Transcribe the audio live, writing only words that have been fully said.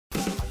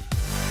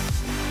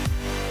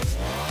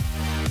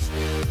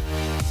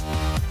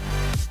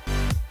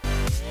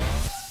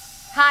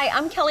Hi,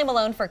 I'm Kelly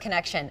Malone for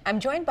Connection. I'm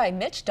joined by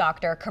Mitch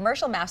Doctor,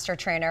 Commercial Master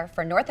Trainer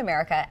for North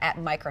America at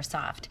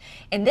Microsoft.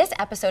 In this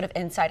episode of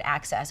Inside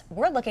Access,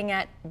 we're looking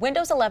at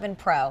Windows 11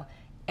 Pro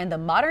and the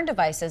modern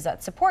devices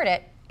that support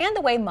it and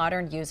the way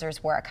modern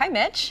users work. Hi,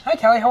 Mitch. Hi,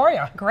 Kelly. How are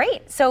you?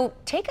 Great. So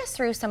take us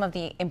through some of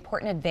the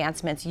important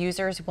advancements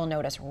users will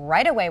notice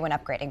right away when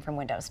upgrading from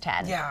Windows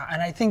 10. Yeah,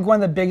 and I think one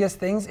of the biggest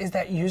things is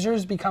that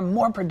users become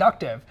more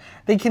productive.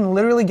 They can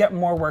literally get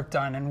more work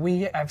done, and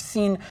we have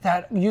seen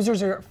that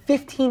users are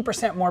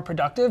 15% more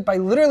productive by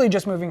literally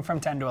just moving from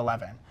 10 to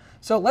 11.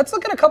 So let's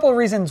look at a couple of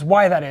reasons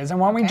why that is, and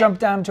why don't we jump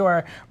down to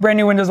our brand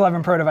new Windows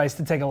 11 Pro device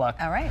to take a look.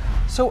 All right.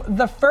 So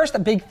the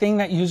first big thing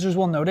that users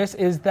will notice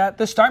is that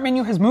the start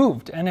menu has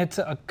moved, and it's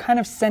kind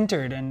of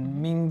centered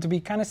and mean to be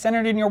kind of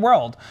centered in your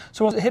world.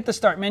 So we'll hit the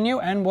start menu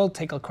and we'll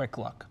take a quick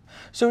look.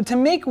 So to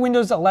make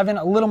Windows 11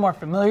 a little more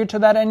familiar to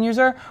that end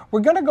user,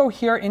 we're going to go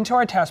here into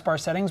our taskbar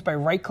settings by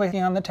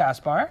right-clicking on the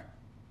taskbar.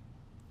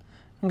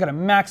 I'm going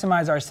to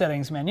maximize our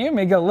settings menu,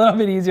 make it a little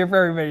bit easier for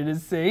everybody to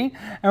see.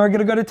 And we're going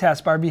to go to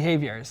taskbar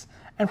behaviors.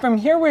 And from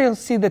here, we'll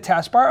see the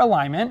taskbar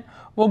alignment.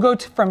 We'll go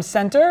from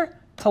center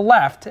to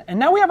left. And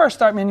now we have our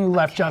start menu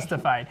left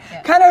justified.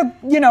 Yeah. Kind of,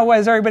 you know,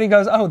 as everybody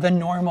goes, oh, the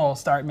normal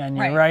start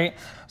menu, right?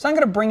 So I'm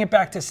going to bring it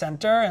back to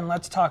center, and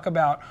let's talk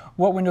about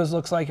what Windows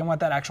looks like and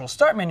what that actual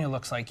start menu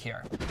looks like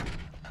here.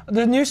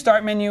 The new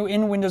start menu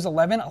in Windows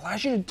 11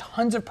 allows you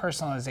tons of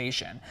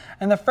personalization.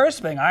 And the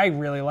first thing I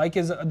really like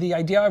is the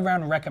idea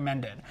around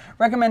recommended.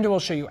 Recommended will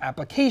show you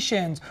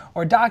applications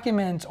or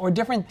documents or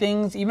different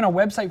things, even a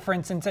website, for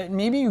instance, that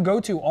maybe you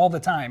go to all the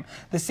time.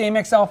 The same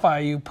Excel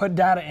file you put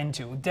data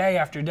into day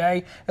after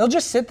day, it'll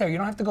just sit there. You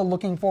don't have to go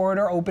looking for it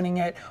or opening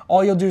it.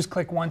 All you'll do is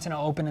click once and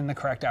it'll open in the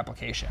correct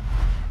application.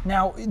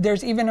 Now,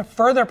 there's even a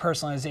further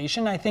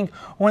personalization. I think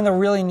one of the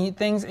really neat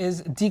things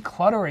is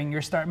decluttering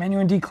your start menu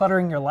and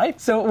decluttering your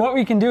life. So what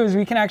we can do is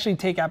we can actually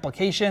take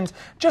applications,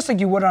 just like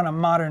you would on a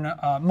modern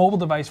mobile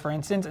device, for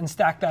instance, and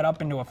stack that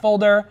up into a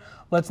folder.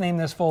 Let's name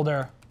this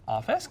folder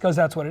Office, because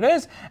that's what it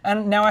is.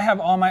 And now I have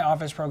all my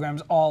Office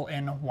programs all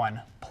in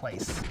one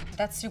place.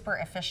 That's super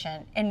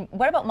efficient. And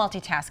what about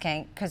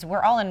multitasking? Because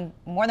we're all in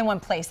more than one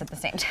place at the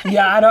same time.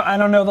 Yeah, I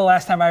don't know the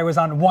last time I was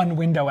on one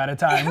window at a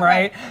time,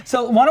 right?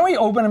 So why don't we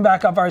open and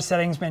back up our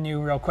settings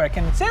menu real quick,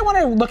 and say I want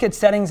to look at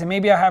settings and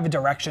maybe I have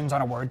directions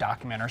on a Word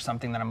document or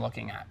something that I'm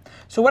looking at.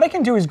 So what I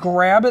can do is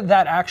grab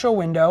that actual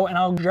window and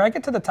I'll drag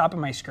it to the top of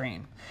my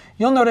screen.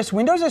 You'll notice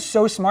Windows is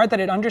so smart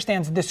that it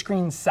understands the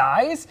screen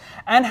size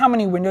and how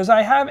many windows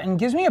I have and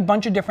gives me a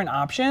bunch of different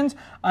options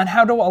on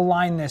how to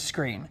align this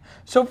screen.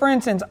 So for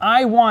instance,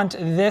 I want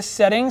this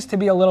settings to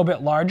be a little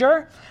bit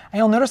larger, and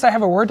you'll notice I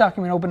have a Word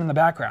document open in the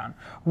background.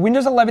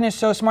 Windows 11 is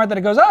so smart that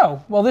it goes,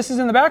 oh, well, this is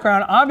in the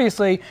background.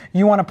 Obviously,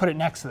 you want to put it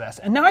next to this.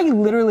 And now you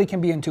literally can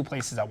be in two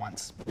places at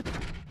once.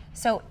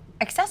 So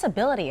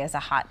accessibility is a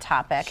hot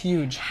topic.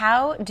 Huge.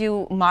 How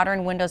do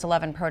modern Windows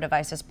 11 Pro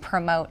devices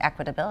promote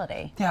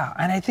equitability? Yeah,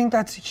 and I think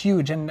that's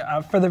huge. And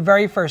for the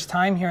very first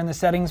time here in the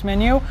settings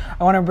menu,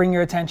 I want to bring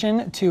your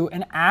attention to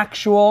an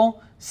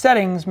actual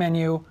settings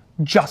menu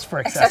just for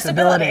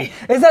accessibility.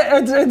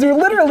 It's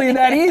literally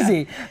that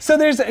easy. So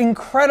there's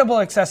incredible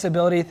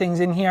accessibility things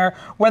in here,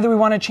 whether we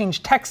want to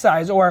change text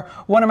size, or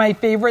one of my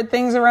favorite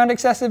things around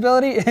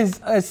accessibility is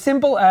as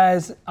simple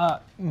as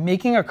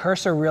making a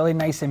cursor really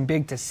nice and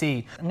big to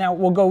see. Now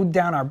we'll go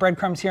down our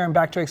breadcrumbs here and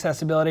back to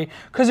accessibility,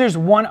 because there's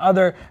one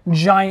other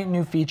giant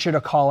new feature to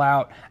call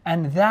out,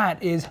 and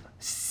that is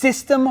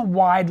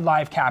system-wide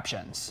live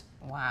captions.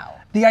 Wow.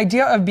 The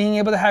idea of being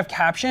able to have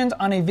captions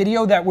on a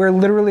video that we're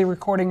literally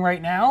recording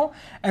right now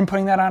and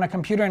putting that on a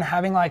computer and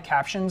having live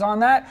captions on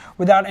that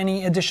without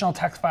any additional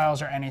text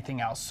files or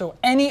anything else. So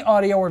any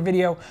audio or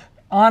video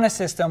on a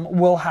system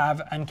will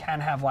have and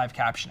can have live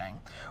captioning.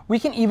 We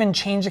can even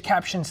change the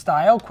caption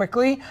style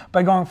quickly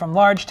by going from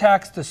large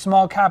text to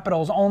small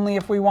capitals only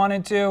if we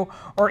wanted to,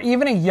 or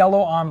even a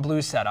yellow on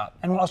blue setup.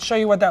 And I'll show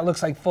you what that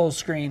looks like full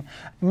screen.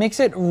 It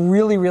makes it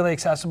really, really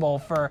accessible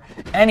for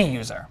any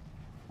user.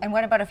 And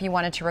what about if you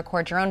wanted to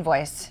record your own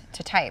voice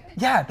to type?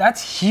 Yeah,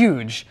 that's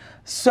huge.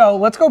 So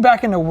let's go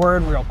back into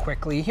Word real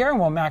quickly here, and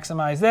we'll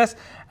maximize this.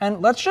 And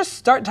let's just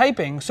start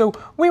typing. So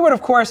we would,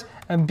 of course,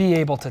 be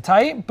able to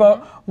type,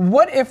 but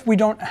what if we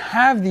don't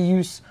have the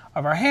use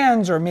of our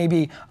hands, or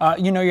maybe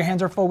you know, your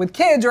hands are full with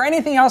kids or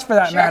anything else for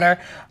that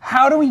matter?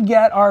 How do we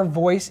get our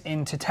voice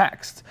into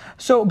text?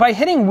 So by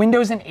hitting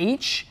Windows and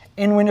H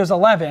in Windows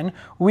 11,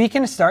 we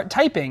can start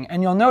typing,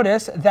 and you'll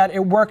notice that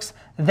it works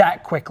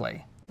that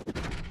quickly.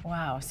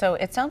 Wow, so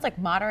it sounds like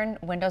modern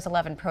Windows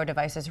 11 Pro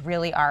devices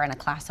really are in a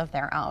class of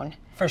their own.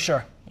 For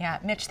sure. Yeah,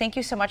 Mitch, thank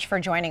you so much for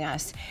joining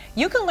us.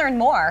 You can learn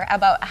more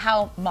about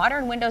how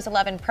modern Windows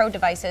 11 Pro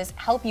devices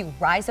help you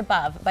rise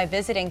above by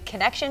visiting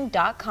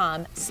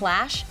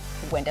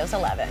connection.com/Windows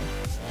 11.